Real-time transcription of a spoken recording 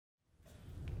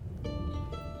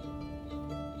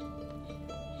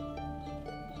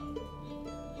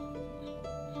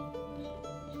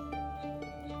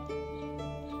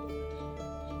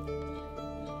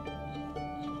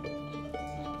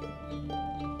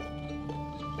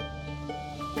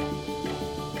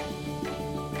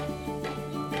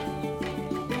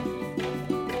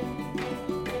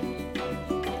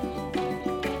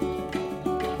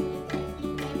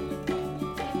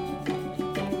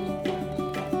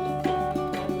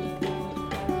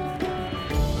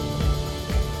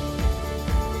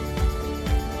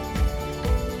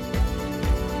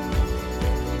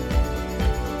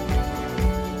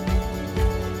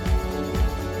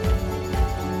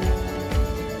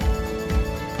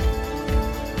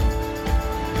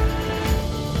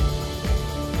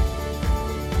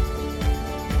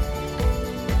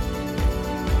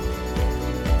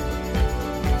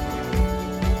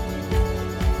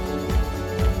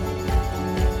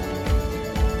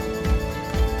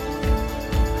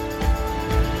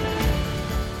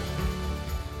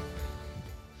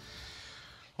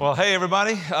Well, hey,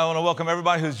 everybody. I want to welcome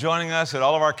everybody who's joining us at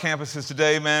all of our campuses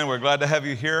today, man. We're glad to have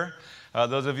you here.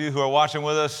 Those of you who are watching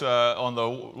with us on the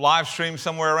live stream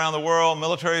somewhere around the world,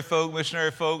 military folk,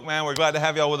 missionary folk, man, we're glad to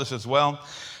have y'all with us as well.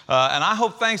 And I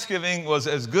hope Thanksgiving was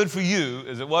as good for you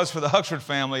as it was for the Huxford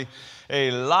family. A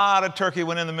lot of turkey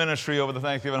went in the ministry over the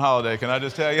Thanksgiving holiday. Can I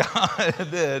just tell you? It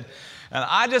did. And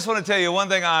I just want to tell you one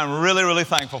thing I'm really, really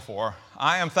thankful for.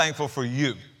 I am thankful for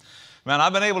you. Man,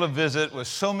 I've been able to visit with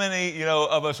so many,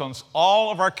 of us on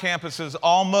all of our campuses,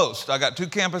 almost. I got 2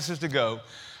 campuses to go.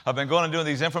 I've been going and doing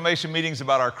these information meetings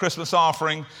about our Christmas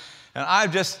offering. And I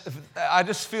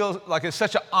just feel like it's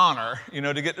such an honor,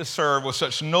 to get to serve with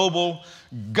such noble,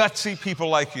 gutsy people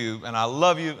like you. And I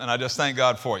love you, and I just thank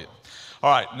God for you. All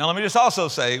right, now let me just also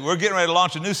say, we're getting ready to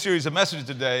launch a new series of messages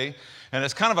today, and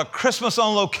it's kind of a Christmas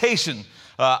on location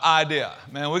idea.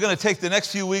 Man, we're going to take the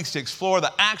next few weeks to explore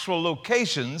the actual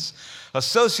locations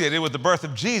associated with the birth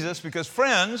of Jesus because,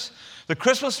 friends, the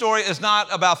Christmas story is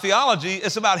not about theology,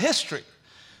 it's about history.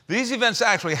 These events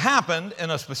actually happened in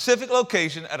a specific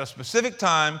location at a specific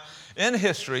time in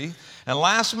history. And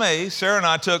last May, Sarah and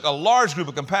I took a large group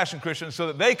of Compassion Christians so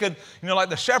that they could, like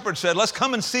the shepherd said, let's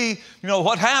come and see,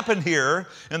 what happened here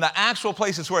in the actual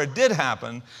places where it did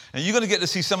happen. And you're going to get to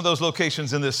see some of those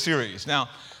locations in this series. Now,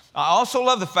 I also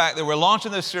love the fact that we're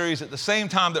launching this series at the same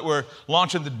time that we're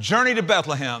launching the Journey to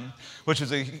Bethlehem, which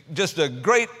is just a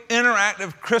great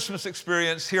interactive Christmas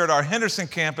experience here at our Henderson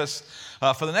campus.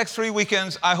 For the next 3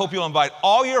 weekends, I hope you'll invite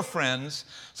all your friends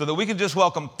so that we can just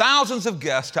welcome thousands of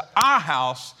guests to our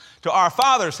house, to our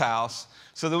Father's house,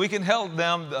 so that we can tell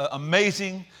them the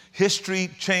amazing,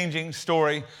 history-changing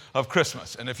story of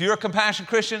Christmas. And if you're a Compassion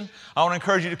Christian, I want to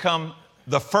encourage you to come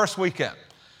the first weekend.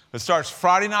 It starts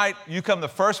Friday night. You come the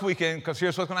first weekend because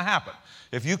here's what's going to happen.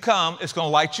 If you come, it's going to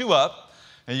light you up,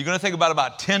 and you're going to think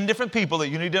about 10 different people that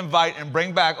you need to invite and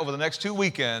bring back over the next 2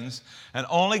 weekends, and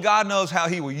only God knows how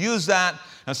he will use that.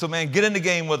 And so, man, get in the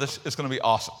game with us. It's going to be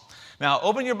awesome. Now,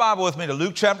 open your Bible with me to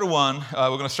Luke chapter 1. We're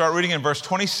going to start reading in verse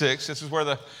 26. This is where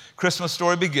the Christmas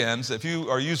story begins. If you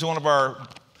are using one of our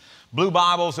blue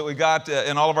Bibles that we got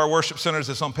in all of our worship centers,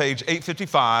 it's on page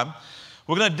 855.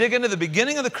 We're going to dig into the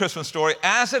beginning of the Christmas story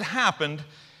as it happened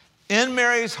in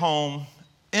Mary's home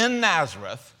in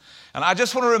Nazareth. And I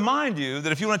just want to remind you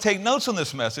that if you want to take notes on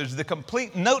this message, the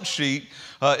complete note sheet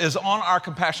is on our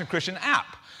Compassion Christian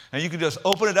app. And you can just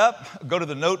open it up, go to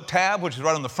the note tab, which is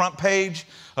right on the front page.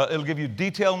 It'll give you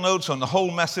detailed notes on the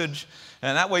whole message.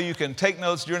 And that way you can take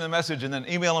notes during the message and then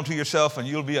email them to yourself, and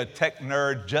you'll be a tech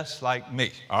nerd just like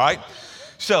me, all right?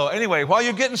 So anyway, while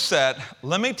you're getting set,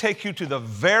 let me take you to the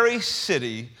very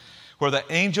city where the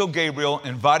angel Gabriel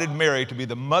invited Mary to be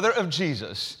the mother of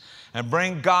Jesus and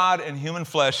bring God in human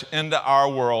flesh into our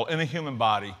world, in a human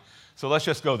body. So let's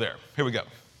just go there. Here we go.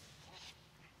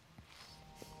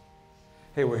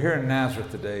 Hey, we're here in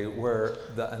Nazareth today where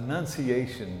the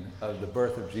annunciation of the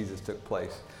birth of Jesus took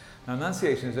place. Now,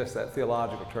 annunciation is just that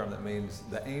theological term that means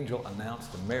the angel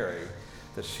announced to Mary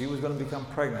that she was going to become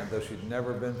pregnant, though she'd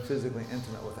never been physically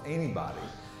intimate with anybody.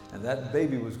 And that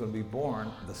baby was going to be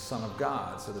born the Son of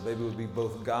God. So the baby would be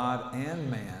both God and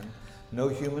man, no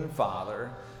human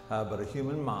father, but a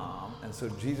human mom. And so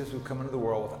Jesus would come into the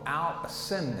world without a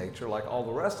sin nature like all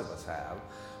the rest of us have,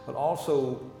 but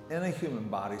also in a human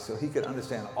body so he could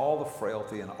understand all the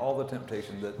frailty and all the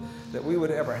temptation that we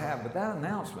would ever have. But that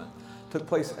announcement took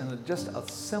place in just a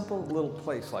simple little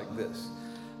place like this.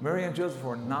 Mary and Joseph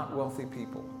were not wealthy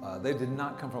people. They did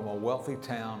not come from a wealthy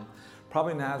town.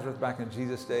 Probably Nazareth back in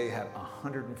Jesus' day had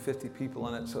 150 people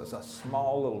in it, so it's a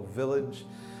small little village.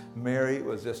 Mary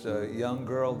was just a young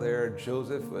girl there.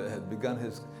 Joseph had begun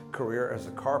his career as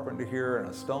a carpenter here and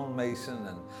a stonemason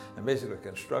and basically a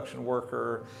construction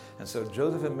worker. And so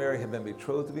Joseph and Mary had been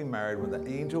betrothed to be married when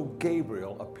the angel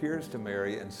Gabriel appears to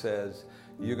Mary and says,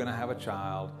 "You're going to have a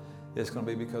child. It's going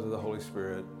to be because of the Holy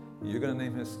Spirit. You're going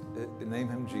to name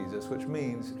him Jesus," which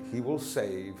means he will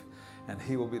save and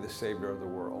he will be the Savior of the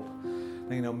world.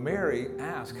 Now, Mary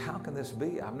asked, "How can this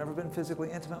be? I've never been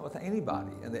physically intimate with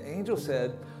anybody." And the angel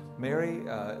said, "Mary,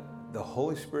 the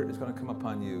Holy Spirit is going to come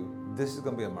upon you. This is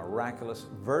going to be a miraculous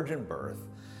virgin birth."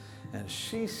 And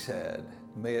she said,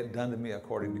 may it be done to me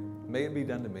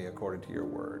according to your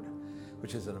word,"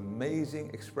 which is an amazing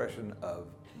expression of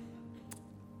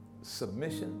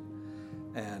submission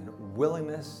and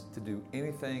willingness to do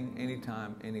anything,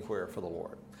 anytime, anywhere for the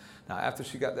Lord. Now, after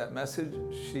she got that message,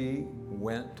 she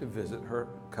went to visit her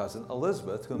cousin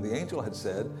Elizabeth, whom the angel had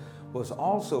said was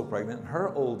also pregnant in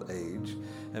her old age.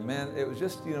 And man, it was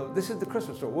just, this is the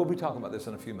Christmas story. We'll be talking about this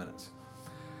in a few minutes.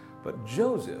 But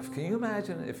Joseph, can you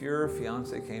imagine if your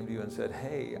fiance came to you and said,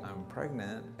 "Hey, I'm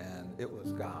pregnant," and it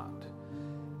was God?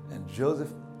 And Joseph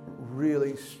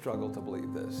really struggled to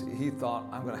believe this. He thought,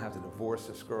 I'm going to have to divorce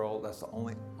this girl. That's the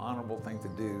only honorable thing to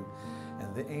do.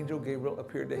 And the angel Gabriel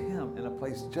appeared to him in a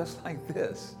place just like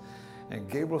this. And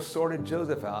Gabriel sorted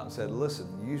Joseph out and said,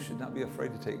 listen, you should not be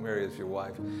afraid to take Mary as your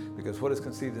wife, because what is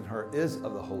conceived in her is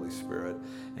of the Holy Spirit.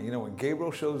 And you know, when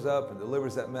Gabriel shows up and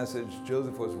delivers that message,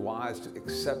 Joseph was wise to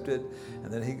accept it.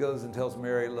 And then he goes and tells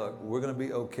Mary, look, we're going to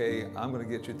be okay. I'm going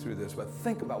to get you through this. But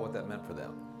think about what that meant for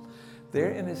them.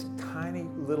 They're in this tiny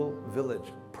little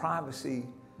village. Privacy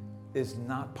is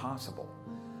not possible.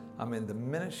 I mean, the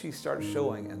minute she starts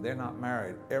showing and they're not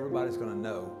married, everybody's going to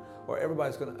know, or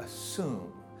everybody's going to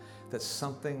assume that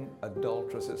something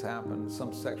adulterous has happened,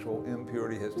 some sexual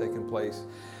impurity has taken place.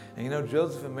 And you know,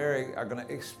 Joseph and Mary are going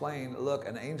to explain, look,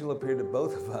 an angel appeared to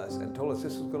both of us and told us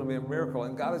this was going to be a miracle,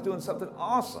 and God is doing something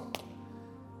awesome.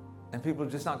 And people are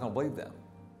just not going to believe them.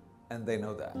 And they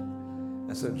know that.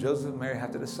 And so Joseph and Mary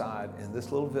have to decide in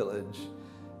this little village,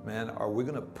 man, are we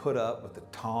going to put up with the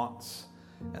taunts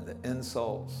and the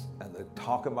insults and the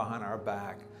talking behind our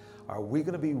back? Are we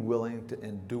going to be willing to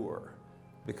endure?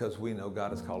 Because we know God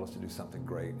has called us to do something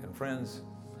great. And friends,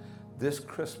 this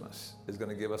Christmas is going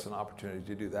to give us an opportunity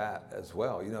to do that as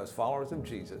well. You know, as followers of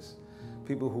Jesus,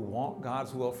 people who want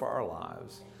God's will for our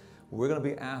lives, we're going to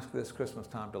be asked this Christmas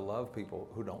time to love people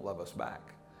who don't love us back,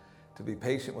 to be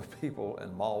patient with people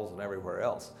in malls and everywhere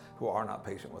else who are not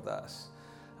patient with us.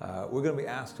 We're going to be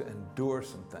asked to endure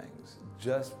some things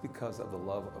just because of the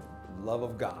love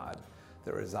of God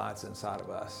that resides inside of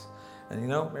us. And you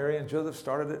know, Mary and Joseph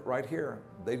started it right here.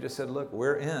 They just said, look,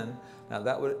 we're in. Now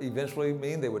that would eventually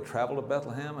mean they would travel to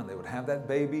Bethlehem and they would have that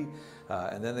baby.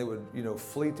 And then they would, you know,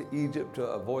 flee to Egypt to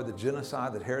avoid the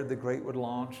genocide that Herod the Great would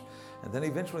launch. And then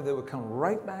eventually they would come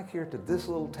right back here to this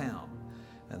little town.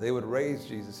 And they would raise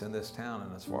Jesus in this town.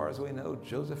 And as far as we know,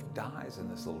 Joseph dies in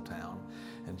this little town.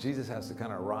 And Jesus has to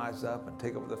kind of rise up and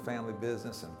take over the family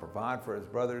business and provide for his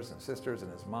brothers and sisters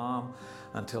and his mom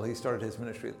until he started his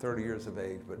ministry at 30 years of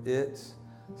age. But it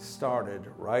started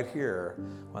right here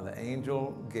when the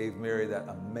angel gave Mary that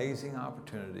amazing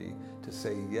opportunity to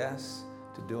say yes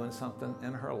to doing something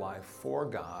in her life for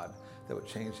God that would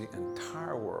change the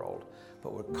entire world,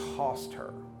 but would cost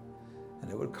her. And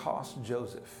it would cost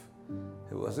Joseph.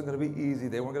 It wasn't going to be easy.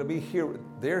 They weren't going to be heroes.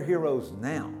 They're heroes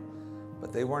now,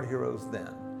 but they weren't heroes then.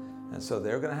 And so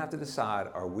they're going to have to decide,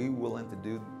 are we willing to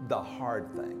do the hard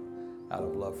thing out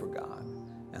of love for God?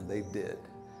 And they did.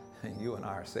 And you and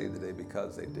I are saved today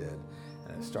because they did.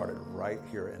 And it started right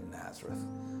here in Nazareth.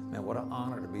 Man, what an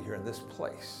honor to be here in this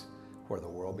place where the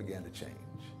world began to change.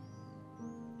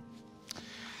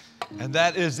 And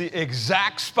that is the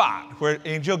exact spot where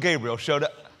Angel Gabriel showed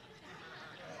up,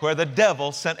 where the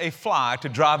devil sent a fly to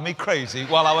drive me crazy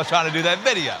while I was trying to do that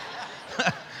video.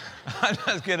 I'm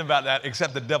just kidding about that,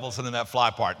 except the devil sending that fly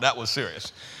part. That was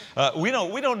serious. We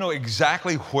don't know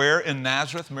exactly where in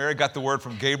Nazareth Mary got the word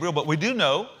from Gabriel, but we do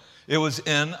know it was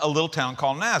in a little town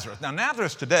called Nazareth. Now,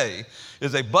 Nazareth today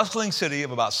is a bustling city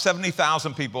of about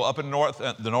 70,000 people up in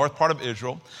the north part of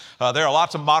Israel. There are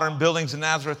lots of modern buildings in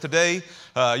Nazareth today.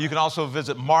 You can also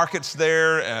visit markets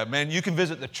there. You can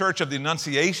visit the Church of the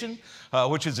Annunciation,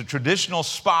 which is a traditional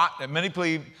spot that many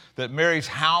believe that Mary's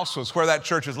house was where that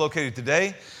church is located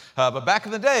today. But back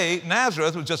in the day,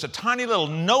 Nazareth was just a tiny little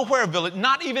nowhere village,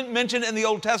 not even mentioned in the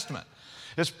Old Testament.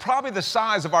 It's probably the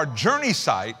size of our journey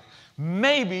site.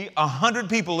 Maybe 100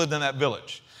 people lived in that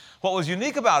village. What was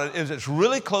unique about it is it's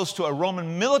really close to a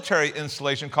Roman military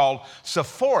installation called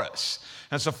Sepphoris.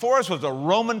 And Sepphoris was a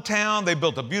Roman town. They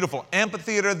built a beautiful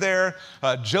amphitheater there.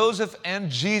 Joseph and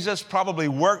Jesus probably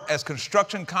worked as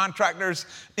construction contractors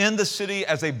in the city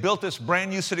as they built this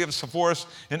brand new city of Sepphoris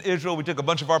in Israel. We took a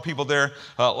bunch of our people there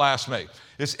last May.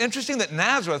 It's interesting that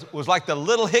Nazareth was like the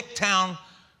little hick town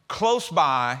close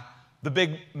by the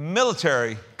big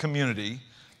military community,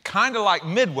 kind of like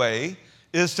Midway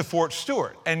is to Fort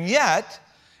Stewart. And yet,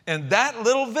 in that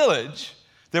little village,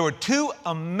 there were two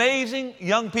amazing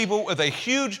young people with a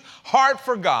huge heart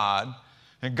for God,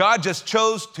 and God just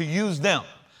chose to use them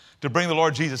to bring the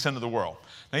Lord Jesus into the world.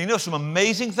 Now, you know, some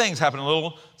amazing things happen in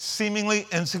little seemingly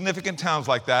insignificant towns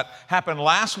like that. Happened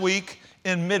last week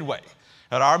in Midway.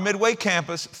 At our Midway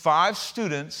campus, 5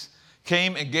 students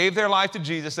came and gave their life to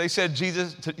Jesus. They said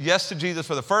yes to Jesus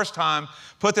for the first time,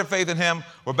 put their faith in him,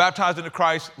 were baptized into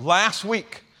Christ last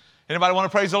week. Anybody want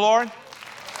to praise the Lord?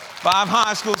 5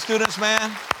 high school students,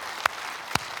 man.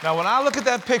 Now, when I look at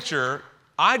that picture,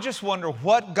 I just wonder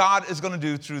what God is going to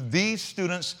do through these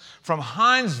students from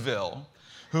Hinesville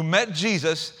who met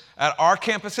Jesus at our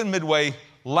campus in Midway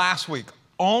last week.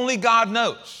 Only God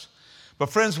knows. But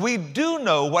friends, we do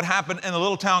know what happened in a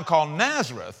little town called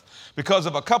Nazareth, because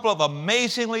of a couple of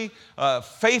amazingly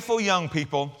faithful young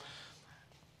people,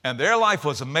 and their life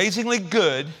was amazingly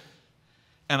good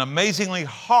and amazingly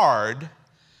hard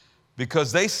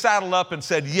because they saddled up and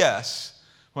said yes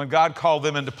when God called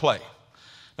them into play.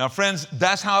 Now, friends,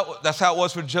 that's how it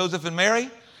was for Joseph and Mary,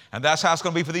 and that's how it's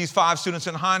going to be for these 5 students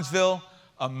in Hinesville.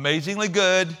 Amazingly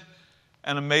good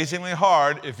and amazingly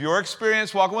hard. If your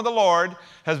experience walking with the Lord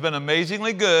has been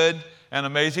amazingly good and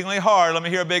amazingly hard, let me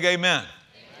hear a big amen.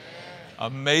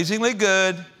 Amazingly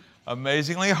good,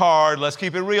 amazingly hard. Let's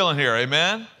keep it real in here,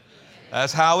 amen?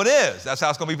 That's how it is. That's how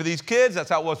it's going to be for these kids. That's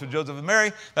how it was for Joseph and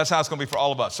Mary. That's how it's going to be for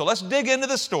all of us. So let's dig into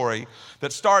the story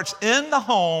that starts in the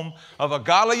home of a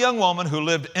godly young woman who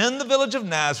lived in the village of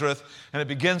Nazareth, and it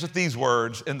begins with these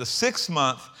words. In the 6th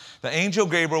month, the angel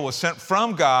Gabriel was sent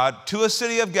from God to a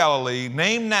city of Galilee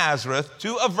named Nazareth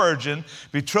to a virgin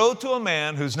betrothed to a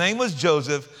man whose name was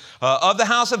Joseph of the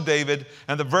house of David,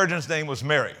 and the virgin's name was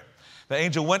Mary. The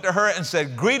angel went to her and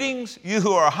said, "Greetings, you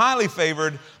who are highly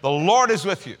favored. The Lord is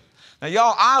with you." Now,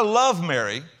 y'all, I love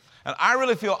Mary, and I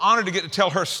really feel honored to get to tell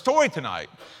her story tonight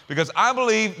because I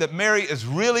believe that Mary is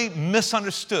really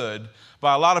misunderstood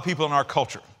by a lot of people in our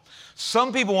culture.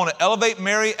 Some people want to elevate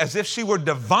Mary as if she were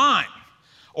divine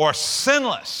or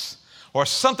sinless or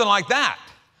something like that.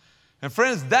 And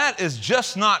friends, that is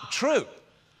just not true.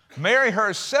 Mary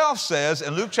herself says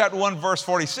in Luke chapter 1, verse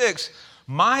 46,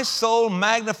 "My soul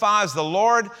magnifies the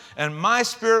Lord, and my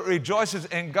spirit rejoices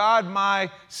in God, my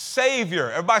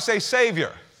Savior." Everybody say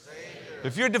Savior. Savior.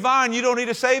 If you're divine, you don't need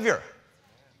a Savior.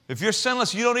 If you're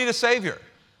sinless, you don't need a Savior.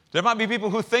 There might be people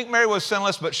who think Mary was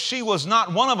sinless, but she was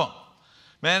not one of them.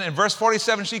 Man, in verse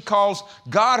 47, she calls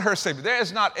God her Savior. There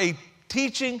is not a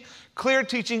clear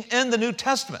teaching in the New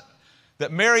Testament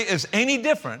that Mary is any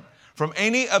different from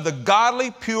any of the godly,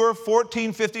 pure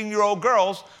 14, 15-year-old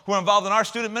girls who are involved in our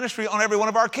student ministry on every one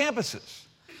of our campuses.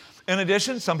 In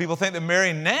addition, some people think that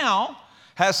Mary now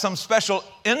has some special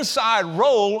inside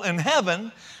role in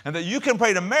heaven and that you can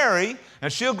pray to Mary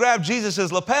and she'll grab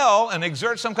Jesus' lapel and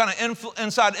exert some kind of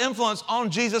inside influence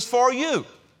on Jesus for you.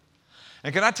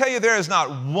 And can I tell you, there is not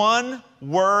one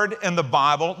word in the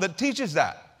Bible that teaches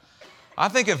that. I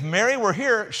think if Mary were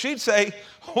here, she'd say,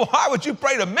 "Why would you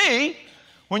pray to me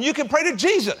when you can pray to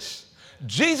Jesus?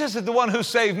 Jesus is the one who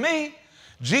saved me.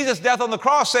 Jesus' death on the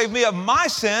cross saved me of my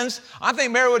sins." I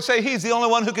think Mary would say he's the only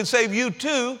one who can save you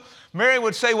too. Mary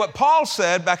would say what Paul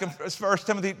said back in 1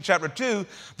 Timothy chapter 2,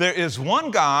 there is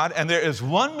one God and there is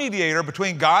one mediator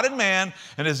between God and man,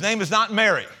 and his name is not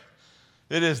Mary.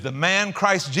 It is the man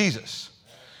Christ Jesus.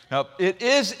 Now, it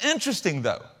is interesting,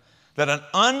 though, that an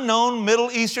unknown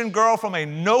Middle Eastern girl from a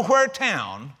nowhere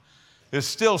town is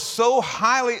still so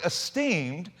highly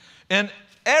esteemed in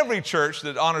every church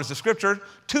that honors the Scripture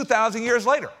 2,000 years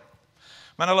later.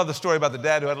 Man, I love the story about the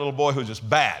dad who had a little boy who was just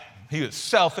bad. He was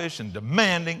selfish and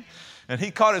demanding, and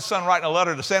he caught his son writing a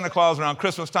letter to Santa Claus around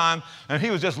Christmas time, and he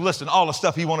was just listing all the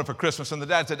stuff he wanted for Christmas, and the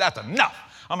dad said, "That's enough.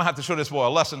 I'm going to have to show this boy a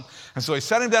lesson." And so he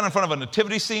sat him down in front of a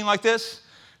nativity scene like this,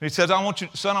 and he says,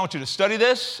 "Son, I want you to study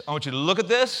this. I want you to look at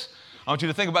this. I want you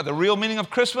to think about the real meaning of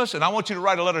Christmas, and I want you to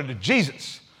write a letter to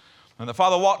Jesus." And the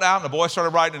father walked out, and the boy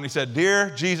started writing, and he said, "Dear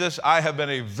Jesus, I have been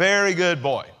a very good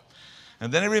boy."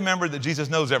 And then he remembered that Jesus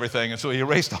knows everything, and so he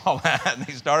erased all that, and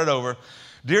he started over.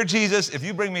 "Dear Jesus, if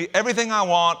you bring me everything I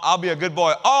want, I'll be a good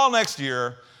boy all next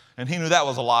year." And he knew that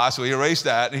was a lie, so he erased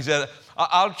that. And he said,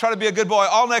 "I'll try to be a good boy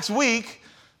all next week."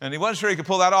 And he wasn't sure he could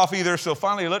pull that off either, so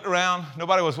finally he looked around.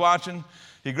 Nobody was watching.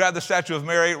 He grabbed the statue of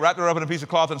Mary, wrapped her up in a piece of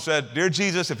cloth, and said, "Dear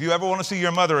Jesus, if you ever want to see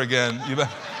your mother again, you better..."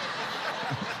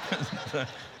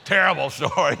 Terrible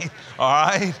story, all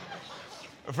right?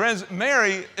 Friends,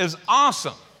 Mary is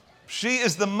awesome. She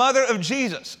is the mother of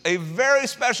Jesus, a very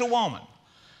special woman.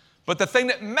 But the thing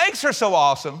that makes her so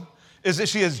awesome is that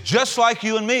she is just like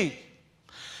you and me,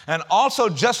 and also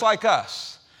just like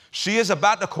us. She is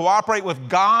about to cooperate with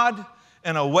God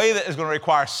in a way that is going to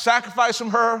require sacrifice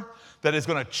from her, that is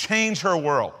going to change her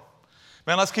world.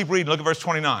 Man, let's keep reading. Look at verse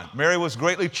 29. Mary was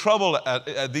greatly troubled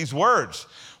at these words,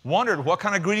 wondered what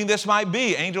kind of greeting this might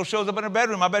be. Angel shows up in her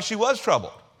bedroom. I bet she was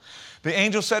troubled. The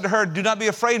angel said to her, "Do not be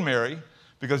afraid, Mary,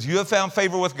 because you have found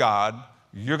favor with God.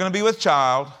 You're going to be with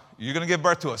child. You're going to give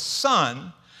birth to a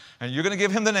son, and you're going to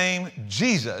give him the name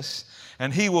Jesus,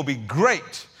 and he will be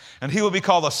great, and he will be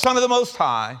called the Son of the Most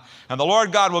High, and the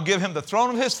Lord God will give him the throne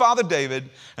of his father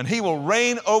David, and he will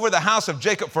reign over the house of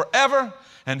Jacob forever,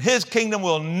 and his kingdom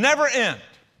will never end."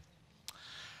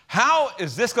 How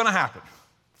is this going to happen?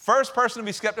 First person to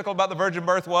be skeptical about the virgin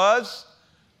birth was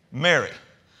Mary.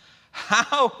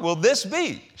 "How will this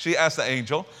be?" she asked the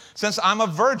angel, "since I'm a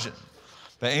virgin?"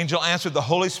 The angel answered, the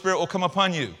Holy Spirit will come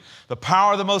upon you. The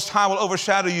power of the Most High will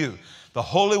overshadow you. The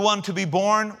Holy One to be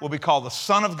born will be called the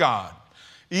Son of God.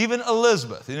 Even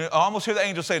Elizabeth, I almost hear the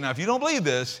angel say, now if you don't believe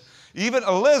this, even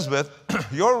Elizabeth,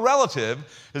 your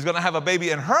relative, is going to have a baby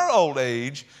in her old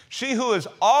age. She who has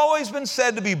always been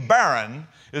said to be barren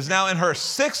is now in her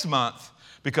 6th month,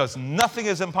 because nothing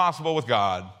is impossible with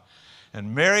God.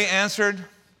 And Mary answered,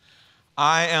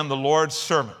 I am the Lord's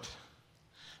servant.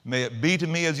 May it be to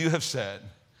me as you have said.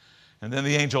 And then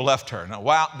the angel left her. Now,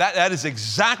 wow, that is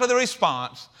exactly the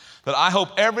response that I hope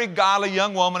every godly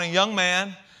young woman and young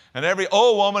man and every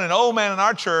old woman and old man in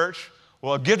our church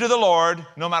will give to the Lord,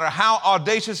 no matter how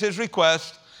audacious his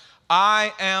request.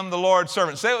 I am the Lord's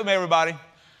servant. Say it with me, everybody.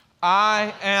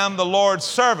 I am the Lord's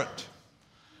servant.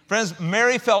 Friends,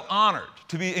 Mary felt honored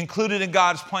to be included in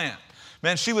God's plan.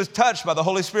 Man, she was touched by the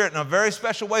Holy Spirit in a very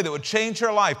special way that would change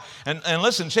her life. And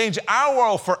listen, change our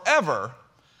world forever.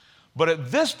 But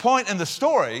at this point in the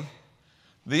story,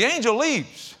 the angel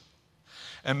leaves.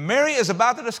 And Mary is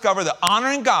about to discover that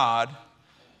honoring God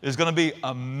is going to be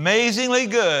amazingly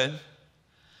good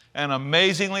and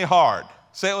amazingly hard.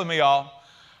 Say it with me, y'all.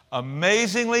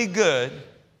 Amazingly good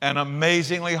and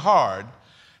amazingly hard.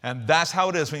 And that's how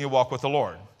it is when you walk with the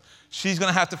Lord. She's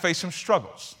going to have to face some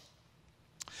struggles.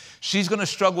 She's going to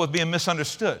struggle with being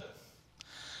misunderstood.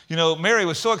 You know, Mary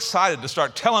was so excited to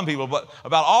start telling people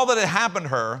about all that had happened to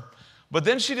her, but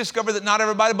then she discovered that not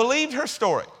everybody believed her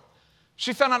story.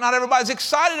 She found out not everybody's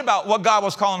excited about what God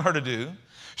was calling her to do.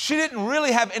 She didn't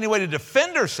really have any way to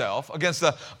defend herself against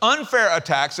the unfair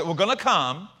attacks that were going to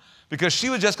come, because she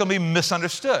was just going to be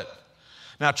misunderstood.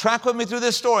 Now, track with me through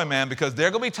this story, man, because there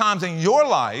are going to be times in your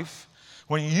life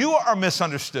when you are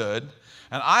misunderstood,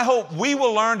 and I hope we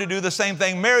will learn to do the same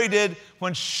thing Mary did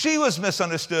when she was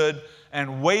misunderstood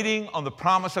and waiting on the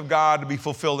promise of God to be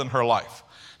fulfilled in her life.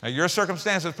 Now, your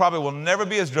circumstances probably will never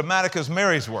be as dramatic as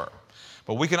Mary's were,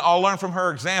 but we can all learn from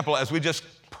her example as we just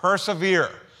persevere,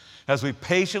 as we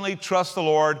patiently trust the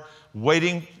Lord,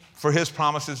 waiting for his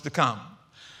promises to come.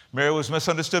 Mary was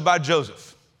misunderstood by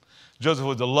Joseph. Joseph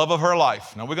was the love of her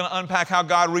life. Now, we're going to unpack how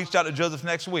God reached out to Joseph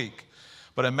next week.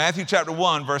 But in Matthew chapter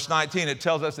 1, verse 19, it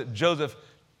tells us that Joseph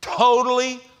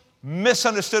totally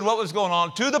misunderstood what was going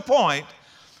on, to the point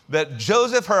that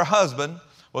Joseph, her husband,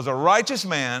 was a righteous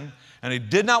man, and he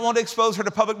did not want to expose her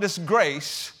to public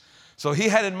disgrace, so he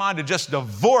had in mind to just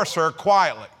divorce her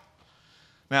quietly.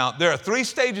 Now, there are 3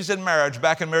 stages in marriage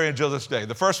back in Mary and Joseph's day.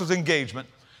 The first was engagement.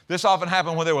 This often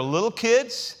happened when they were little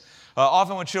kids,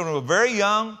 often when children were very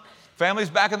young. Families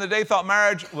back in the day thought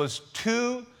marriage was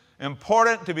too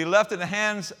important to be left in the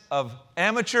hands of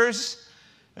amateurs,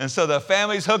 and so the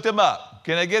families hooked them up.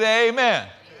 Can I get an amen?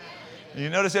 Amen. You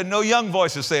notice there are no young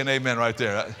voices saying amen right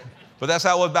there, but that's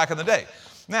how it was back in the day.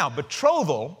 Now,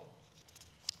 betrothal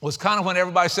was kind of when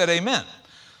everybody said amen.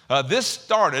 This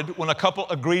started when a couple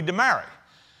agreed to marry.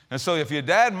 And so if your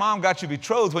dad and mom got you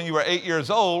betrothed when you were 8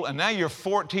 years old, and now you're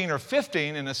 14 or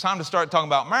 15, and it's time to start talking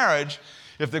about marriage,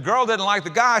 if the girl didn't like the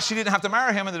guy, she didn't have to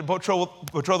marry him, and the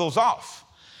betrothal's off.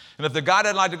 And if the guy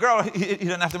didn't like the girl, he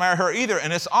didn't have to marry her either,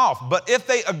 and it's off. But if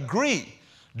they agree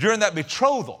during that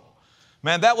betrothal,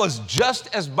 man, that was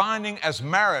just as binding as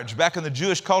marriage back in the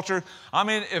Jewish culture. I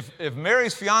mean, if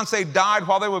Mary's fiance died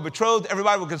while they were betrothed,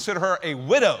 everybody would consider her a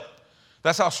widow.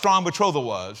 That's how strong betrothal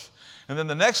was. And then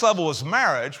the next level was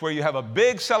marriage, where you have a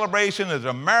big celebration. There's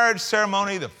a marriage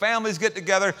ceremony. The families get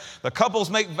together. The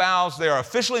couples make vows. They are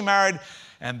officially married.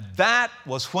 And that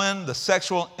was when the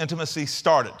sexual intimacy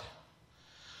started.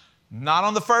 Not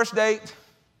on the first date,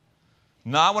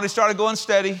 not when they started going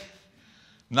steady,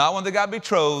 not when they got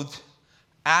betrothed,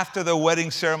 after the wedding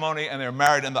ceremony and they're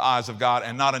married in the eyes of God,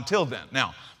 and not until then.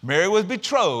 Now, Mary was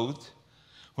betrothed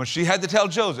when she had to tell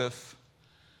Joseph,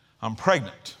 I'm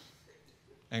pregnant,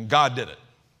 and God did it.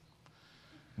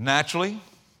 Naturally,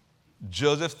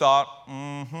 Joseph thought,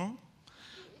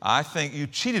 I think you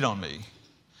cheated on me,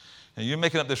 and you're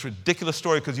making up this ridiculous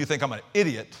story because you think I'm an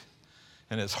idiot,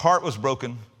 and his heart was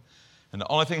broken, and the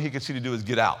only thing he could see to do is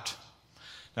get out.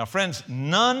 Now, friends,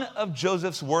 none of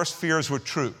Joseph's worst fears were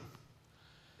true,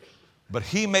 but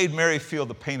he made Mary feel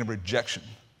the pain of rejection.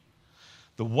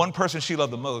 The one person she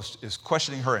loved the most is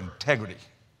questioning her integrity,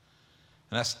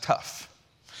 and that's tough.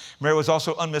 Mary was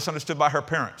also misunderstood by her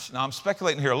parents. Now, I'm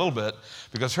speculating here a little bit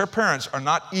because her parents are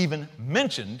not even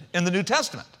mentioned in the New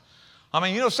Testament. I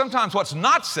mean, you know, sometimes what's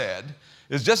not said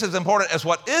is just as important as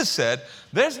what is said.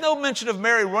 There's no mention of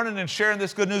Mary running and sharing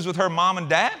this good news with her mom and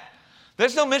dad.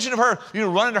 There's no mention of her,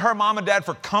 running to her mom and dad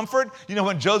for comfort,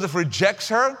 when Joseph rejects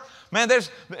her. Man,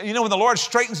 when the Lord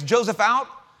straightens Joseph out,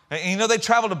 and they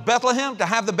travel to Bethlehem to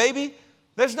have the baby,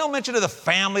 There's no mention of the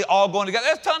family all going together.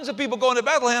 There's tons of people going to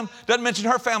Bethlehem. Doesn't mention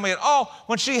her family at all.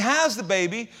 When she has the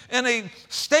baby in a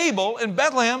stable in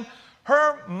Bethlehem,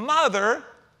 her mother,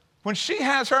 when she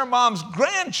has her mom's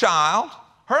grandchild,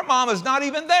 her mom is not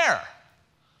even there.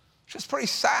 It's just pretty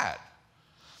sad.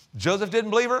 Joseph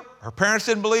didn't believe her. Her parents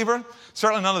didn't believe her.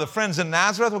 Certainly none of the friends in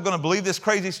Nazareth were going to believe this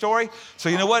crazy story. So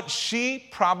you know what? She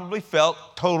probably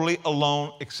felt totally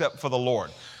alone except for the Lord.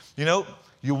 You know,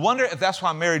 you wonder if that's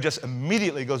why Mary just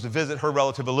immediately goes to visit her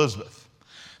relative Elizabeth.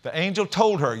 The angel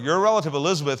told her, your relative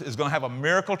Elizabeth is going to have a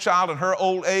miracle child in her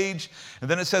old age. And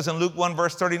then it says in Luke 1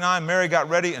 verse 39, Mary got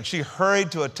ready and she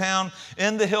hurried to a town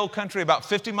in the hill country about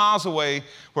 50 miles away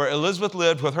where Elizabeth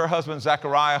lived with her husband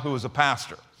Zechariah, who was a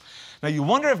pastor. Now you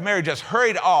wonder if Mary just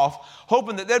hurried off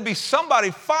hoping that there'd be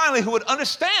somebody finally who would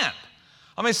understand.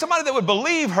 I mean, somebody that would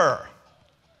believe her.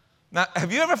 Now,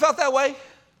 have you ever felt that way?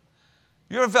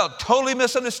 You ever felt totally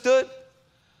misunderstood?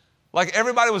 Like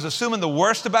everybody was assuming the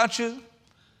worst about you?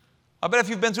 I bet if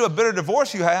you've been through a bitter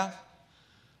divorce, you have.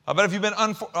 I bet if you've been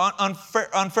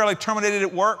unfairly terminated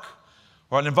at work,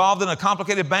 or involved in a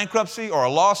complicated bankruptcy, or a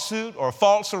lawsuit, or a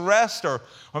false arrest, or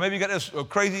maybe you got this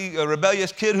crazy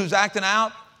rebellious kid who's acting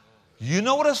out. You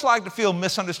know what it's like to feel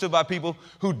misunderstood by people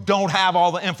who don't have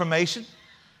all the information?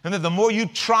 And that the more you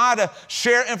try to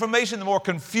share information, the more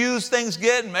confused things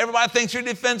get, and everybody thinks you're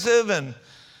defensive. And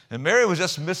Mary was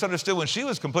just misunderstood when she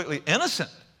was completely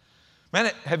innocent. Man,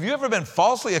 have you ever been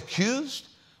falsely accused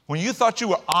when you thought you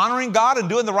were honoring God and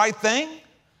doing the right thing?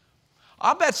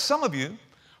 I bet some of you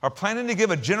are planning to give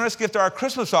a generous gift to our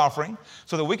Christmas offering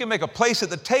so that we can make a place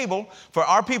at the table for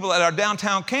our people at our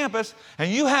downtown campus,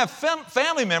 and you have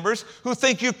family members who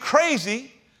think you're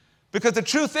crazy because the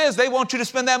truth is they want you to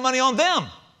spend that money on them.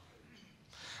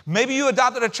 Maybe you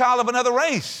adopted a child of another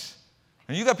race,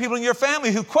 and you got people in your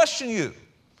family who question you.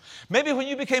 Maybe when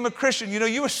you became a Christian,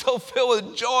 you were so filled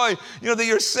with joy, that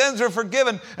your sins are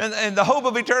forgiven and the hope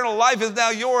of eternal life is now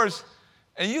yours.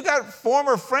 And you got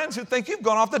former friends who think you've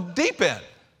gone off the deep end.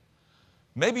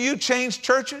 Maybe you changed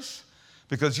churches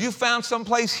because you found some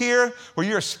place here where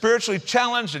you're spiritually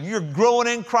challenged and you're growing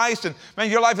in Christ and, man,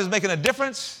 your life is making a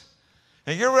difference.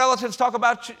 And your relatives talk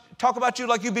about you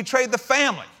like you betrayed the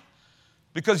family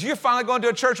because you're finally going to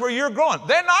a church where you're growing.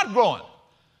 They're not growing.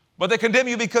 But they condemn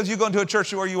you because you go into a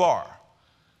church where you are.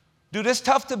 Dude, it's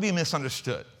tough to be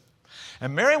misunderstood.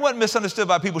 And Mary wasn't misunderstood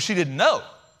by people she didn't know.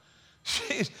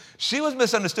 She was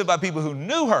misunderstood by people who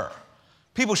knew her,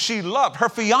 people she loved, her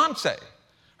fiance,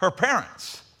 her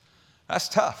parents. That's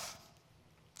tough.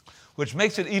 Which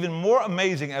makes it even more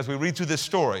amazing as we read through this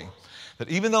story that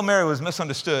even though Mary was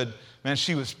misunderstood, man,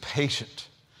 she was patient.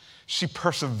 She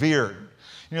persevered.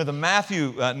 The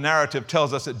Matthew narrative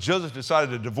tells us that Joseph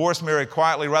decided to divorce Mary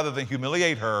quietly rather than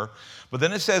humiliate her. But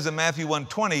then it says in Matthew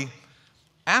 1:20,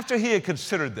 after he had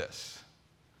considered this.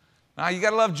 Now, you got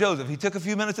to love Joseph. He took a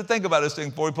few minutes to think about this thing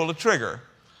before he pulled the trigger.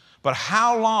 But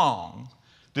how long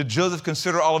did Joseph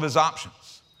consider all of his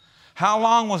options? How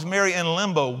long was Mary in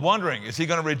limbo wondering, is he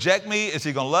going to reject me? Is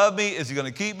he going to love me? Is he going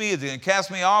to keep me? Is he going to cast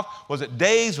me off? Was it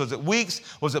days? Was it weeks?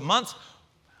 Was it months?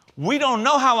 We don't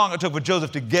know how long it took for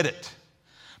Joseph to get it.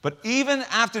 But even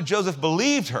after Joseph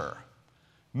believed her,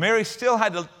 Mary still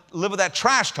had to live with that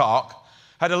trash talk,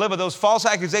 had to live with those false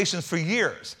accusations for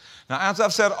years. Now, as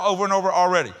I've said over and over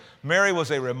already, Mary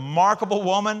was a remarkable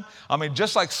woman. I mean,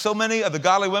 just like so many of the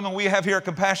godly women we have here at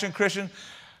Compassion Christian.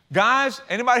 Guys,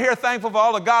 anybody here thankful for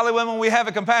all the godly women we have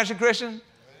at Compassion Christian?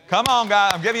 Come on,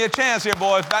 guys. I'm giving you a chance here,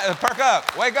 boys. Perk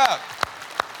up. Wake up.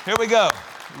 Here we go.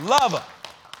 Love her.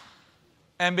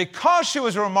 And because she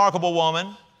was a remarkable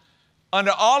woman,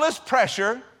 under all this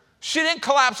pressure, she didn't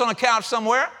collapse on a couch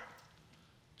somewhere.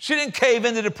 She didn't cave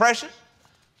into depression.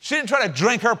 She didn't try to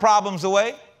drink her problems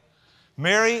away.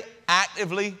 Mary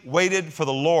actively waited for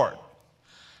the Lord.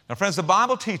 Now, friends, the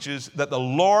Bible teaches that the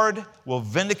Lord will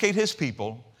vindicate his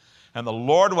people and the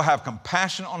Lord will have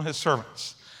compassion on his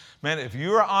servants. Man, if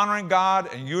you are honoring God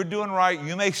and you're doing right,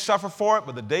 you may suffer for it,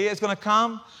 but the day is going to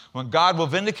come when God will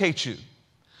vindicate you.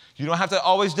 You don't have to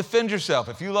always defend yourself.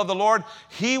 If you love the Lord,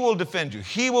 he will defend you.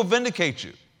 He will vindicate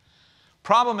you.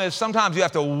 Problem is sometimes you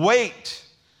have to wait.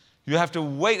 You have to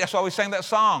wait. That's why we sang that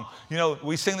song.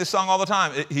 We sing this song all the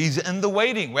time. He's in the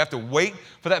waiting. We have to wait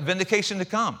for that vindication to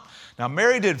come. Now,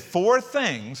 Mary did 4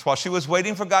 things while she was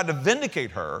waiting for God to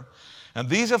vindicate her. And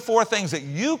these are 4 things that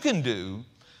you can do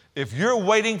if you're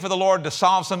waiting for the Lord to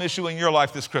solve some issue in your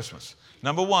life this Christmas.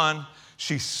 Number 1,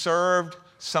 she served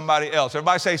somebody else.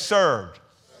 Everybody say served.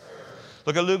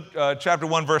 Look at Luke chapter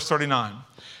 1, verse 39.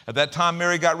 At that time,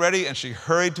 Mary got ready and she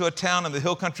hurried to a town in the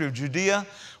hill country of Judea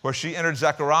where she entered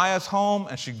Zechariah's home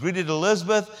and she greeted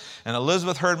Elizabeth. And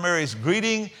Elizabeth heard Mary's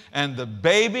greeting and the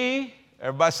baby,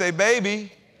 everybody say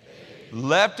baby,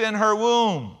 leapt in her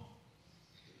womb.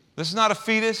 This is not a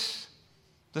fetus.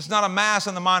 This is not a mass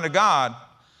in the mind of God.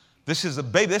 This is a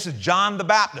baby. This is John the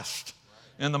Baptist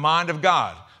in the mind of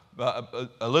God.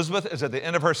 Elizabeth is at the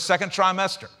end of her second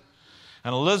trimester.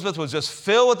 And Elizabeth was just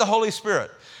filled with the Holy Spirit.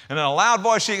 And in a loud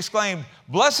voice, she exclaimed,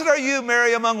 "Blessed are you,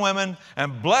 Mary, among women,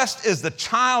 and blessed is the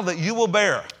child that you will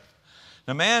bear."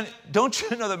 Now, man, don't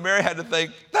you know that Mary had to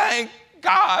think, thank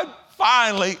God,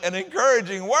 finally, an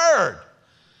encouraging word.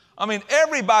 I mean,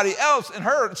 everybody else in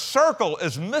her circle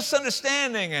is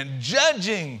misunderstanding and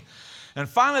judging. And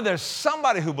finally, there's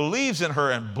somebody who believes in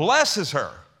her and blesses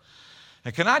her.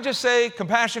 And can I just say,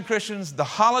 Compassion Christians, the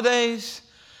holidays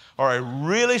are a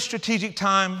really strategic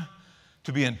time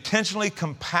to be intentionally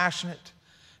compassionate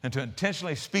and to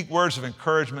intentionally speak words of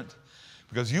encouragement,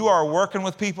 because you are working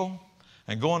with people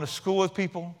and going to school with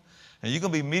people, and you're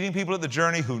going to be meeting people at the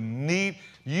journey who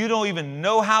you don't even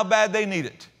know how bad they need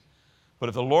it. But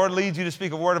if the Lord leads you to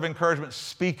speak a word of encouragement,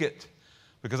 speak it,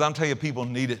 because I'm telling you, people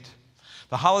need it.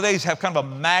 The holidays have kind of a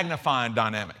magnifying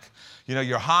dynamic. You know,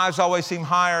 your highs always seem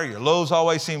higher, your lows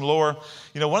always seem lower.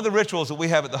 You know, one of the rituals that we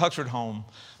have at the Huxford home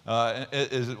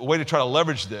is a way to try to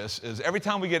leverage this is every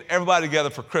time we get everybody together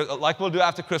for Christmas, like we'll do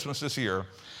after Christmas this year,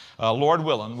 Lord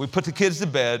willing, we put the kids to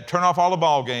bed, turn off all the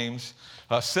ball games,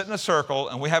 sit in a circle,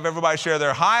 and we have everybody share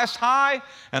their highest high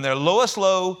and their lowest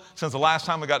low since the last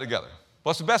time we got together.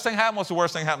 What's the best thing happened? What's the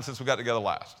worst thing happened since we got together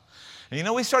last? And you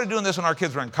know, we started doing this when our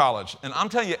kids were in college. And I'm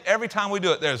telling you, every time we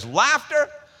do it, there's laughter,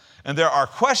 and there are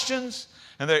questions,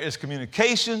 and there is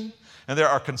communication, and there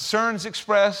are concerns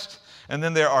expressed, and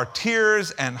then there are tears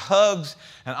and hugs.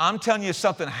 And I'm telling you,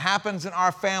 something happens in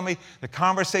our family. The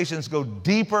conversations go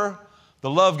deeper. The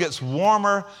love gets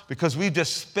warmer because we've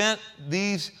just spent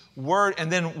these words,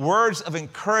 and then words of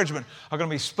encouragement are going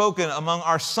to be spoken among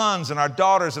our sons and our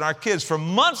daughters and our kids for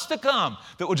months to come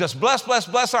that will just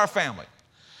bless our family.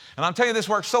 And I'm telling you, this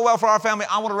works so well for our family,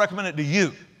 I want to recommend it to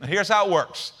you. And here's how it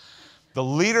works. The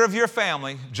leader of your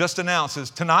family just announces,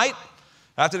 tonight,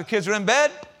 after the kids are in bed,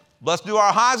 let's do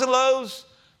our highs and lows.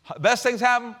 Best things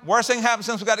happen, worst thing happened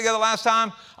since we got together last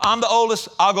time. I'm the oldest,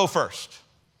 I'll go first.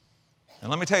 And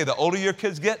let me tell you, the older your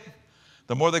kids get,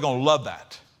 the more they're going to love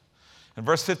that. In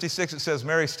verse 56, it says,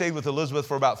 Mary stayed with Elizabeth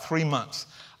for about 3 months.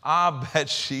 I bet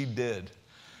she did.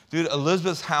 Dude,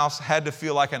 Elizabeth's house had to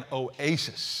feel like an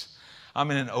oasis. I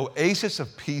mean, an oasis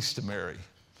of peace to Mary.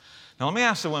 Now, let me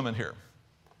ask the women here.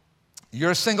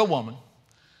 You're a single woman.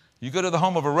 You go to the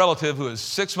home of a relative who is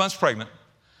 6 months pregnant,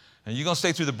 and you're going to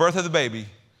stay through the birth of the baby.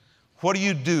 What do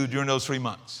you do during those 3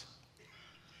 months?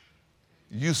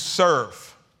 You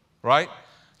serve, right?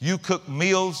 You cook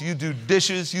meals, you do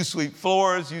dishes, you sweep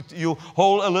floors, you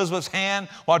hold Elizabeth's hand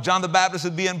while John the Baptist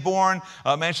is being born.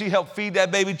 Man, she helped feed that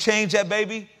baby, change that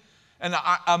baby. And the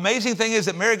amazing thing is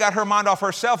that Mary got her mind off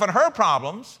herself and her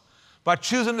problems by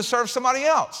choosing to serve somebody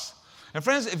else. And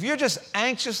friends, if you're just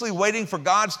anxiously waiting for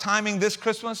God's timing this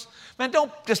Christmas, man,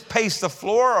 don't just pace the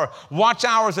floor or watch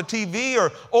hours of TV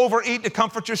or overeat to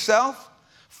comfort yourself.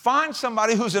 Find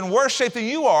somebody who's in worse shape than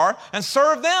you are and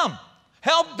serve them.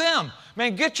 Help them.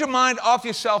 Man, get your mind off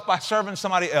yourself by serving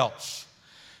somebody else.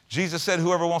 Jesus said,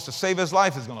 whoever wants to save his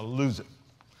life is going to lose it.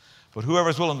 But whoever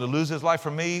is willing to lose his life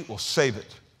for me will save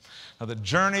it. Now, the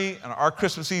journey and our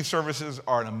Christmas Eve services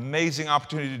are an amazing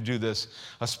opportunity to do this,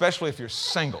 especially if you're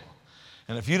single.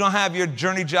 And if you don't have your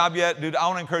journey job yet, dude, I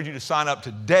want to encourage you to sign up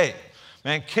today.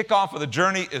 Man, kickoff of the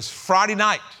journey is Friday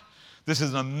night. This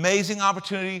is an amazing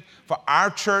opportunity for our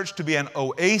church to be an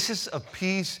oasis of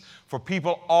peace for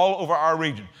people all over our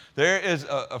region. There is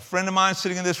a friend of mine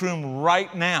sitting in this room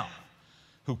right now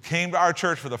who came to our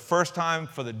church for the first time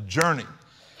for the journey.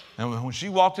 And when she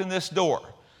walked in this door,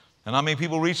 and I mean,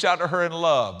 people reached out to her in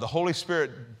love, the Holy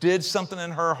Spirit did something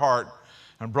in her heart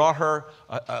and brought her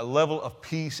a level of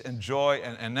peace and joy.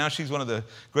 And now she's one of the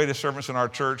greatest servants in our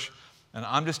church. And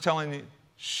I'm just telling you,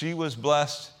 she was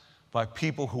blessed by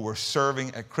people who were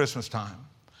serving at Christmas time.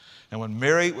 And when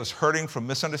Mary was hurting from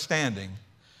misunderstanding,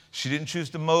 she didn't choose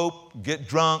to mope, get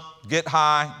drunk, get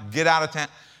high, get out of town.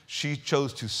 She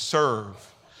chose to serve.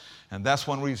 And that's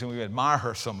one reason we admire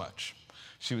her so much.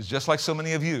 She was just like so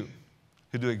many of you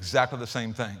who do exactly the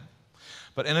same thing.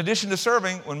 But in addition to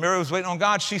serving, when Mary was waiting on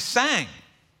God, she sang.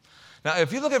 Now,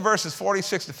 if you look at verses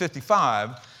 46 to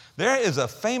 55, there is a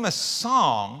famous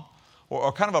song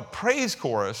or kind of a praise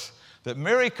chorus that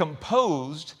Mary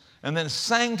composed and then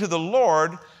sang to the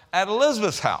Lord at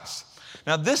Elizabeth's house.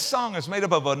 Now, this song is made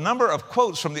up of a number of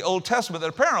quotes from the Old Testament that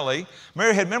apparently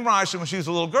Mary had memorized when she was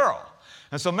a little girl.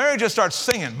 And so Mary just starts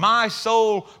singing, "My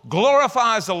soul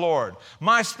glorifies the Lord.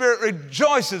 My spirit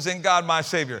rejoices in God my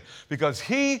Savior, because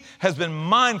he has been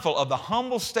mindful of the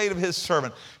humble state of his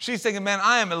servant." She's thinking, man,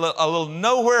 I am a little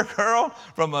nowhere girl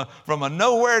from a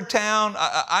nowhere town.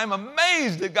 I'm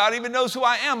amazed that God even knows who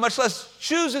I am, much less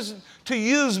chooses to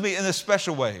use me in this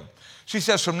special way. She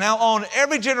says, from now on,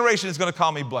 every generation is going to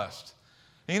call me blessed.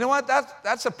 And you know what?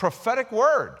 That's a prophetic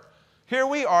word. Here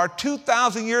we are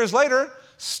 2,000 years later,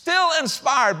 still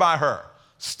inspired by her,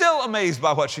 still amazed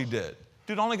by what she did.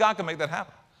 Dude, only God can make that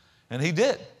happen. And he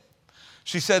did.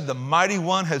 She said, the mighty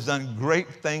one has done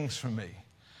great things for me.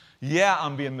 Yeah,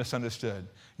 I'm being misunderstood.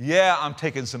 Yeah, I'm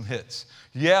taking some hits.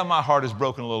 Yeah, my heart is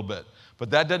broken a little bit.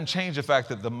 But that doesn't change the fact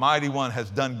that the mighty one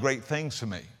has done great things for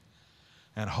me.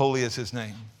 And holy is his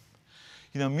name.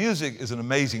 You know, music is an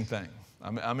amazing thing.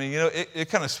 I mean, you know, it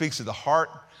kind of speaks to the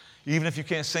heart. Even if you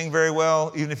can't sing very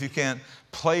well, even if you can't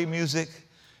play music,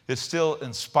 it still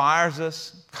inspires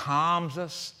us, calms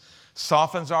us,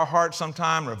 softens our heart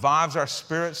sometime, revives our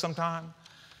spirit sometime.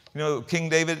 You know, King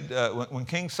David, when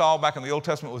King Saul back in the Old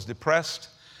Testament was depressed,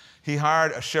 he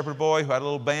hired a shepherd boy who had a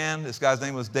little band. This guy's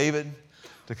name was David,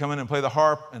 to come in and play the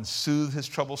harp and soothe his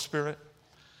troubled spirit.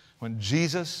 When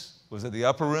Jesus was at the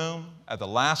upper room at the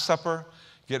Last Supper,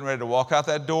 getting ready to walk out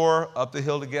that door, up the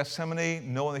hill to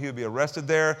Gethsemane, knowing that he would be arrested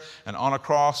there and on a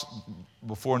cross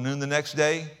before noon the next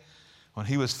day, when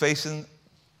he was facing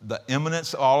the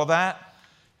imminence of all of that,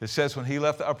 it says when he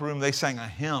left the upper room, they sang a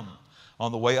hymn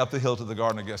on the way up the hill to the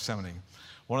Garden of Gethsemane.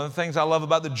 One of the things I love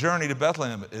about the journey to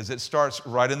Bethlehem is it starts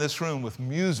right in this room with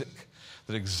music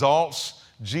that exalts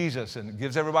Jesus and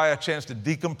gives everybody a chance to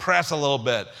decompress a little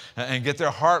bit and get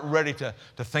their heart ready to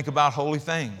think about holy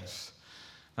things.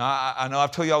 Now, I know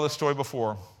I've told you all this story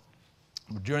before,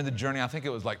 but during the journey, I think it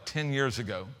was like 10 years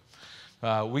ago,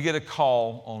 we get a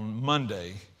call on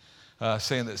Monday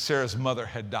saying that Sarah's mother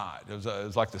had died. It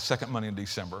was like the second Monday in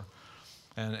December.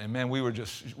 And man,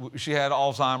 she had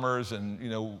Alzheimer's, and, you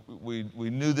know, we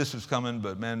knew this was coming,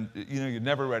 but man, you know, you're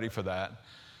never ready for that.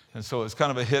 And so it's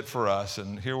kind of a hit for us,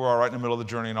 and here we are right in the middle of the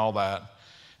journey and all that.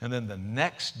 And then the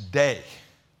next day,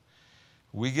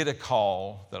 we get a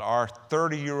call that our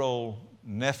 30-year-old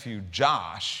nephew,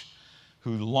 Josh,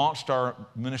 who launched our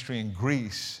ministry in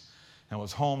Greece and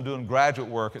was home doing graduate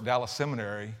work at Dallas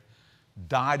Seminary,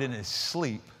 died in his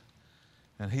sleep,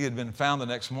 and he had been found the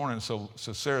next morning. So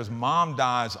Sarah's mom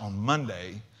dies on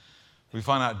Monday. We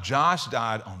find out Josh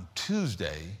died on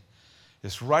Tuesday.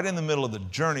 It's right in the middle of the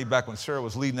journey back when Sarah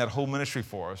was leading that whole ministry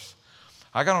for us.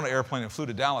 I got on an airplane and flew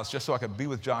to Dallas just so I could be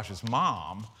with Josh's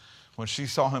mom when she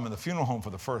saw him in the funeral home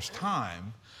for the first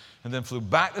time, and then flew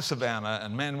back to Savannah.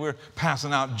 And man, we're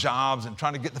passing out jobs and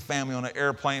trying to get the family on an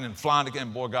airplane and flying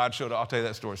again. Boy, God showed up. I'll tell you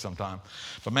that story sometime.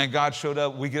 But man, God showed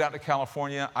up. We get out to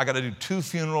California. I got to do 2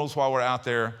 funerals while we're out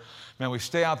there. Man, we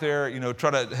stay out there, you know, try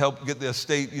to help get the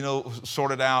estate, you know,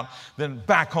 sorted out. Then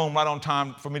back home right on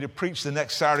time for me to preach the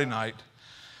next Saturday night.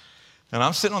 And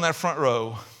I'm sitting on that front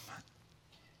row,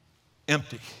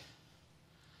 empty,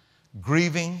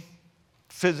 grieving,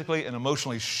 physically and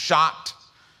emotionally shocked.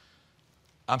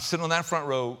 I'm sitting on that front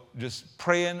row just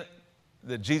praying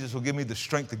that Jesus will give me the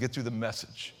strength to get through the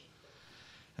message.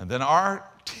 And then our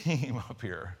team up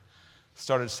here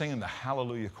started singing the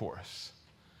Hallelujah chorus.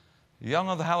 Y'all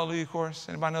know the Hallelujah chorus?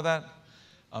 Anybody know that?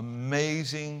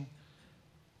 Amazing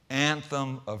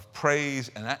anthem of praise.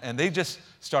 And they just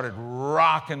started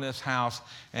rocking this house,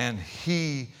 and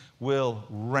he will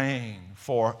reign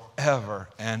forever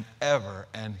and ever,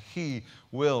 and he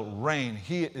will reign.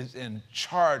 He is in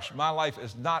charge. My life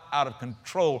is not out of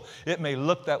control. It may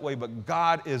look that way, but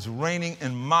God is reigning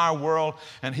in my world,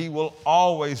 and he will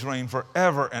always reign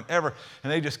forever and ever.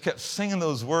 And they just kept singing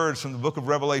those words from the book of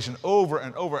Revelation over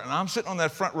and over, and I'm sitting on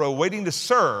that front row waiting to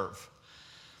serve.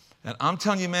 And I'm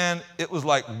telling you, man, it was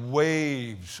like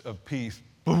waves of peace,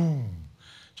 boom,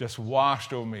 just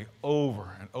washed over me over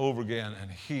and over again,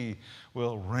 and he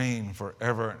will reign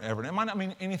forever and ever. And it might not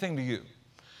mean anything to you,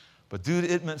 but dude,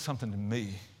 it meant something to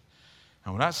me.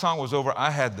 And when that song was over,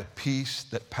 I had the peace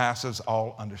that passes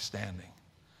all understanding.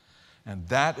 And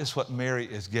that is what Mary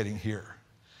is getting here.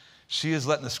 She is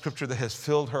letting the scripture that has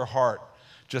filled her heart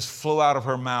just flow out of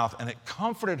her mouth, and it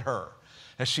comforted her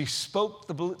as she spoke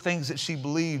the things that she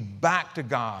believed back to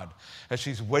God, as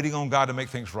she's waiting on God to make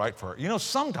things right for her. You know,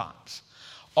 sometimes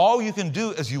all you can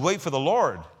do as you wait for the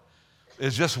Lord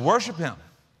is just worship him.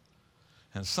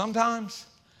 And sometimes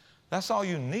that's all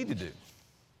you need to do.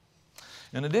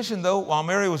 In addition, though, while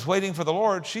Mary was waiting for the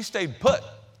Lord, she stayed put.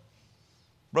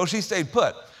 Bro, she stayed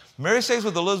put. Mary stays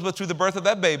with Elizabeth through the birth of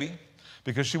that baby.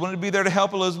 because she wanted to be there to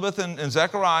help Elizabeth and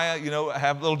Zechariah,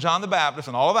 have little John the Baptist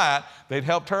and all of that. They'd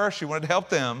helped her. She wanted to help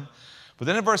them. But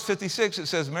then in verse 56, it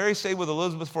says, Mary stayed with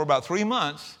Elizabeth for about 3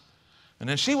 months, and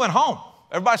then she went home.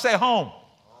 Everybody say home.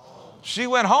 She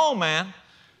went home, man.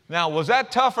 Now, was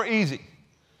that tough or easy?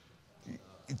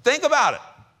 Think about it.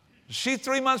 She's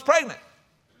 3 months pregnant.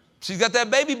 She's got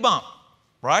that baby bump,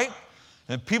 right?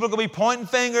 And people are going to be pointing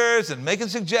fingers and making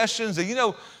suggestions.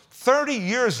 And 30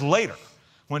 years later,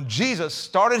 when Jesus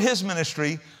started his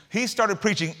ministry, he started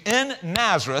preaching in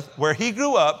Nazareth, where he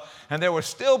grew up, and there were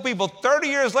still people 30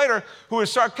 years later who were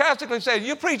sarcastically saying,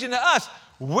 you're preaching to us.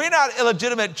 We're not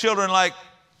illegitimate children like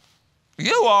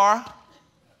you are.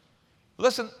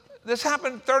 Listen, this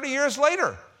happened 30 years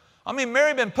later. I mean, Mary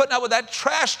had been putting up with that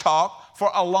trash talk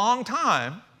for a long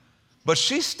time, but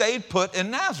she stayed put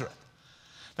in Nazareth.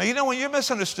 Now, when you're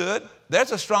misunderstood,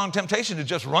 there's a strong temptation to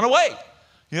just run away.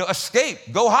 Escape,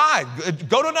 go hide,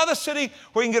 go to another city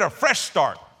where you can get a fresh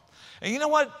start. And you know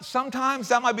what? Sometimes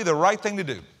that might be the right thing to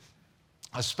do,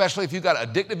 especially if you've got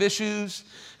addictive issues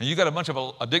and you've got a bunch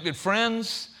of addicted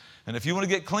friends. And if you want to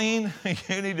get clean,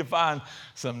 you need to find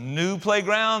some new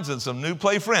playgrounds and some new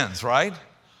play friends, right?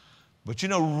 But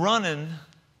running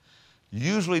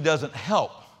usually doesn't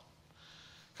help,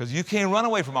 because you can't run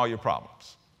away from all your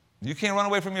problems. You can't run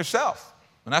away from yourself.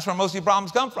 And that's where most of your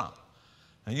problems come from.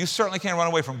 And you certainly can't run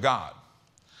away from God.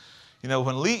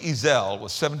 When Lee Ezel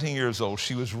was 17 years old,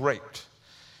 she was raped.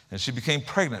 And she became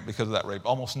pregnant because of that rape.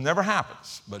 Almost never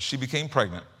happens, but she became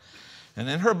pregnant. And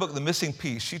in her book, The Missing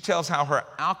Piece, she tells how her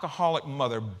alcoholic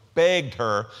mother begged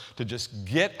her to just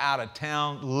get out of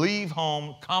town, leave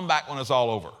home, come back when it's all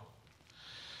over.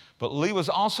 But Lee was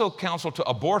also counseled to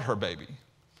abort her baby.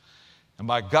 And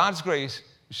by God's grace,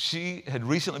 she had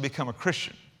recently become a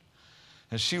Christian.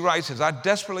 And she writes, as I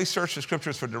desperately searched the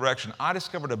scriptures for direction, I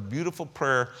discovered a beautiful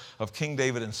prayer of King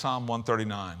David in Psalm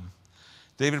 139.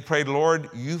 David prayed, Lord,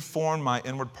 you formed my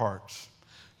inward parts.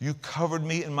 You covered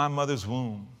me in my mother's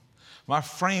womb. My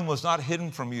frame was not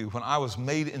hidden from you when I was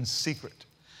made in secret.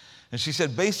 And she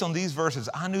said, based on these verses,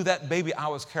 I knew that baby I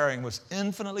was carrying was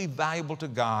infinitely valuable to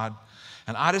God.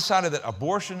 And I decided that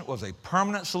abortion was a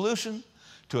permanent solution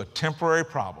to a temporary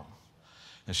problem.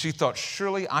 And she thought,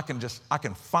 surely I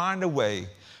can find a way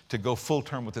to go full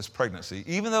term with this pregnancy.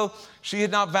 Even though she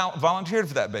had not volunteered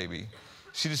for that baby,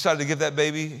 she decided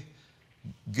to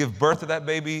give birth to that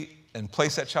baby and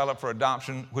place that child up for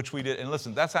adoption, which we did. And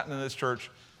listen, that's happened in this church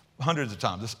hundreds of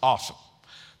times. It's awesome.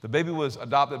 The baby was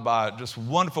adopted by just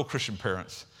wonderful Christian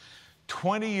parents.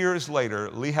 20 years later,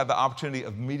 Lee had the opportunity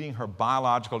of meeting her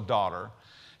biological daughter.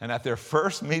 And at their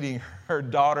first meeting, her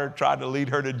daughter tried to lead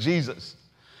her to Jesus.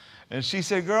 And she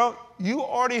said, girl, you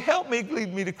already helped me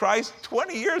lead me to Christ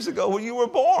 20 years ago when you were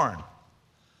born.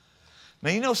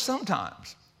 Now,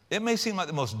 sometimes it may seem like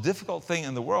the most difficult thing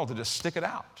in the world to just stick it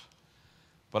out.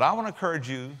 But I want to encourage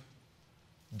you,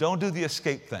 don't do the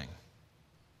escape thing.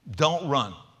 Don't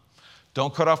run.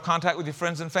 Don't cut off contact with your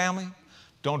friends and family.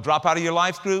 Don't drop out of your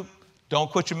life group. Don't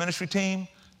quit your ministry team.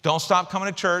 Don't stop coming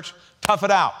to church. Tough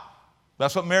it out.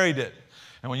 That's what Mary did.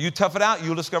 And when you tough it out,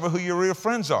 you'll discover who your real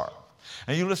friends are.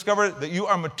 And you'll discover that you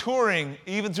are maturing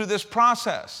even through this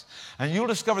process. And you'll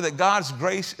discover that God's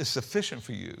grace is sufficient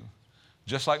for you,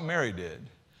 just like Mary did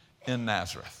in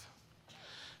Nazareth.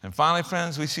 And finally,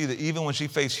 friends, we see that even when she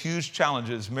faced huge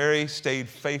challenges, Mary stayed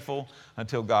faithful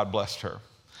until God blessed her.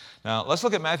 Now, let's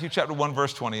look at Matthew chapter 1,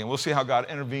 verse 20, and we'll see how God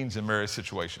intervenes in Mary's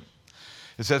situation.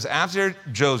 It says, after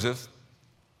Joseph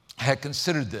had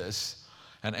considered this,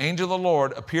 an angel of the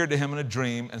Lord appeared to him in a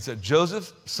dream and said,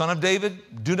 Joseph, son of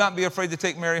David, do not be afraid to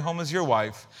take Mary home as your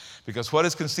wife, because what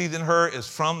is conceived in her is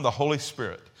from the Holy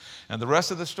Spirit. And the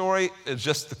rest of the story is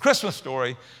just the Christmas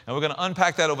story, and we're going to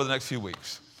unpack that over the next few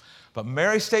weeks. But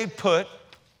Mary stayed put,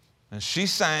 and she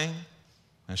sang,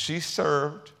 and she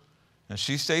served, and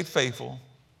she stayed faithful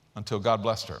until God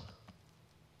blessed her.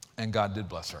 And God did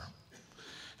bless her.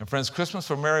 And friends, Christmas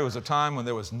for Mary was a time when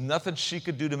there was nothing she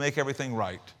could do to make everything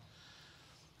right.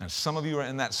 And some of you are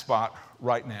in that spot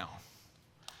right now.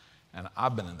 And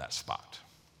I've been in that spot.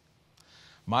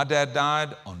 My dad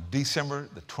died on December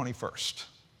the 21st.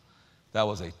 That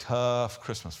was a tough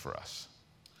Christmas for us.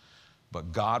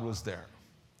 But God was there.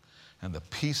 And the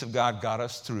peace of God got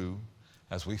us through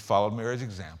as we followed Mary's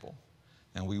example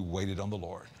and we waited on the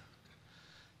Lord.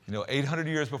 800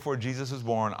 years before Jesus was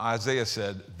born, Isaiah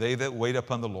said, they that wait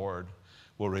upon the Lord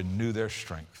will renew their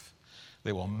strength.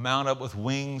 They will mount up with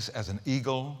wings as an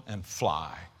eagle and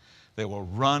fly. They will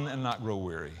run and not grow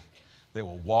weary. They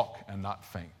will walk and not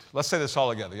faint. Let's say this all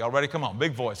together. Y'all ready? Come on,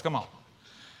 big voice, come on.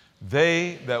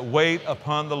 They that wait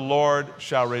upon the Lord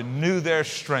shall renew their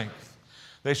strength.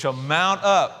 They shall mount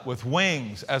up with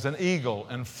wings as an eagle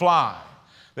and fly.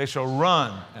 They shall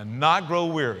run and not grow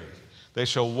weary. They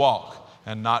shall walk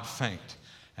and not faint.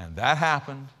 And that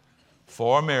happened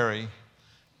for Mary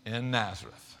in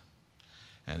Nazareth.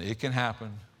 And it can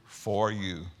happen for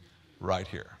you right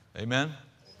here. Amen? Amen?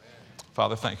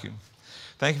 Father, thank you.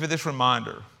 Thank you for this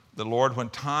reminder that, Lord, when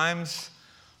times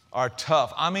are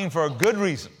tough, I mean for a good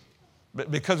reason,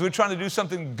 because we're trying to do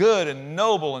something good and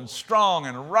noble and strong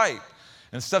and right,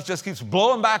 and stuff just keeps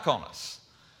blowing back on us.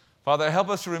 Father, help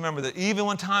us to remember that even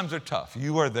when times are tough,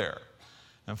 you are there.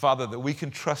 And Father, that we can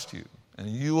trust you and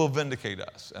you will vindicate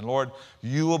us. And Lord,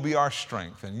 you will be our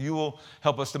strength and you will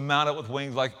help us to mount up with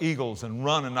wings like eagles and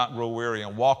run and not grow weary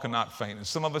and walk and not faint. And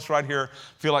some of us right here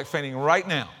feel like fainting right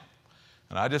now.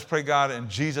 And I just pray, God, in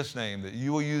Jesus' name, that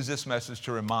you will use this message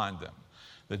to remind them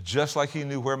that just like he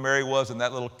knew where Mary was in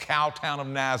that little cow town of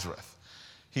Nazareth,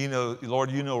 he knows, Lord,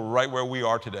 you know right where we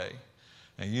are today.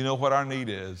 And you know what our need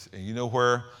is. And you know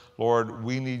where, Lord,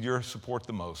 we need your support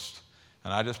the most.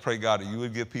 And I just pray, God, that you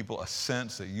would give people a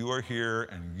sense that you are here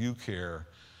and you care,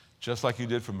 just like you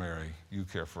did for Mary, you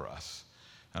care for us.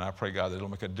 And I pray, God, that it'll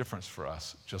make a difference for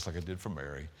us, just like it did for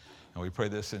Mary. And we pray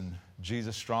this in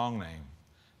Jesus' strong name.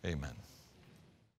 Amen.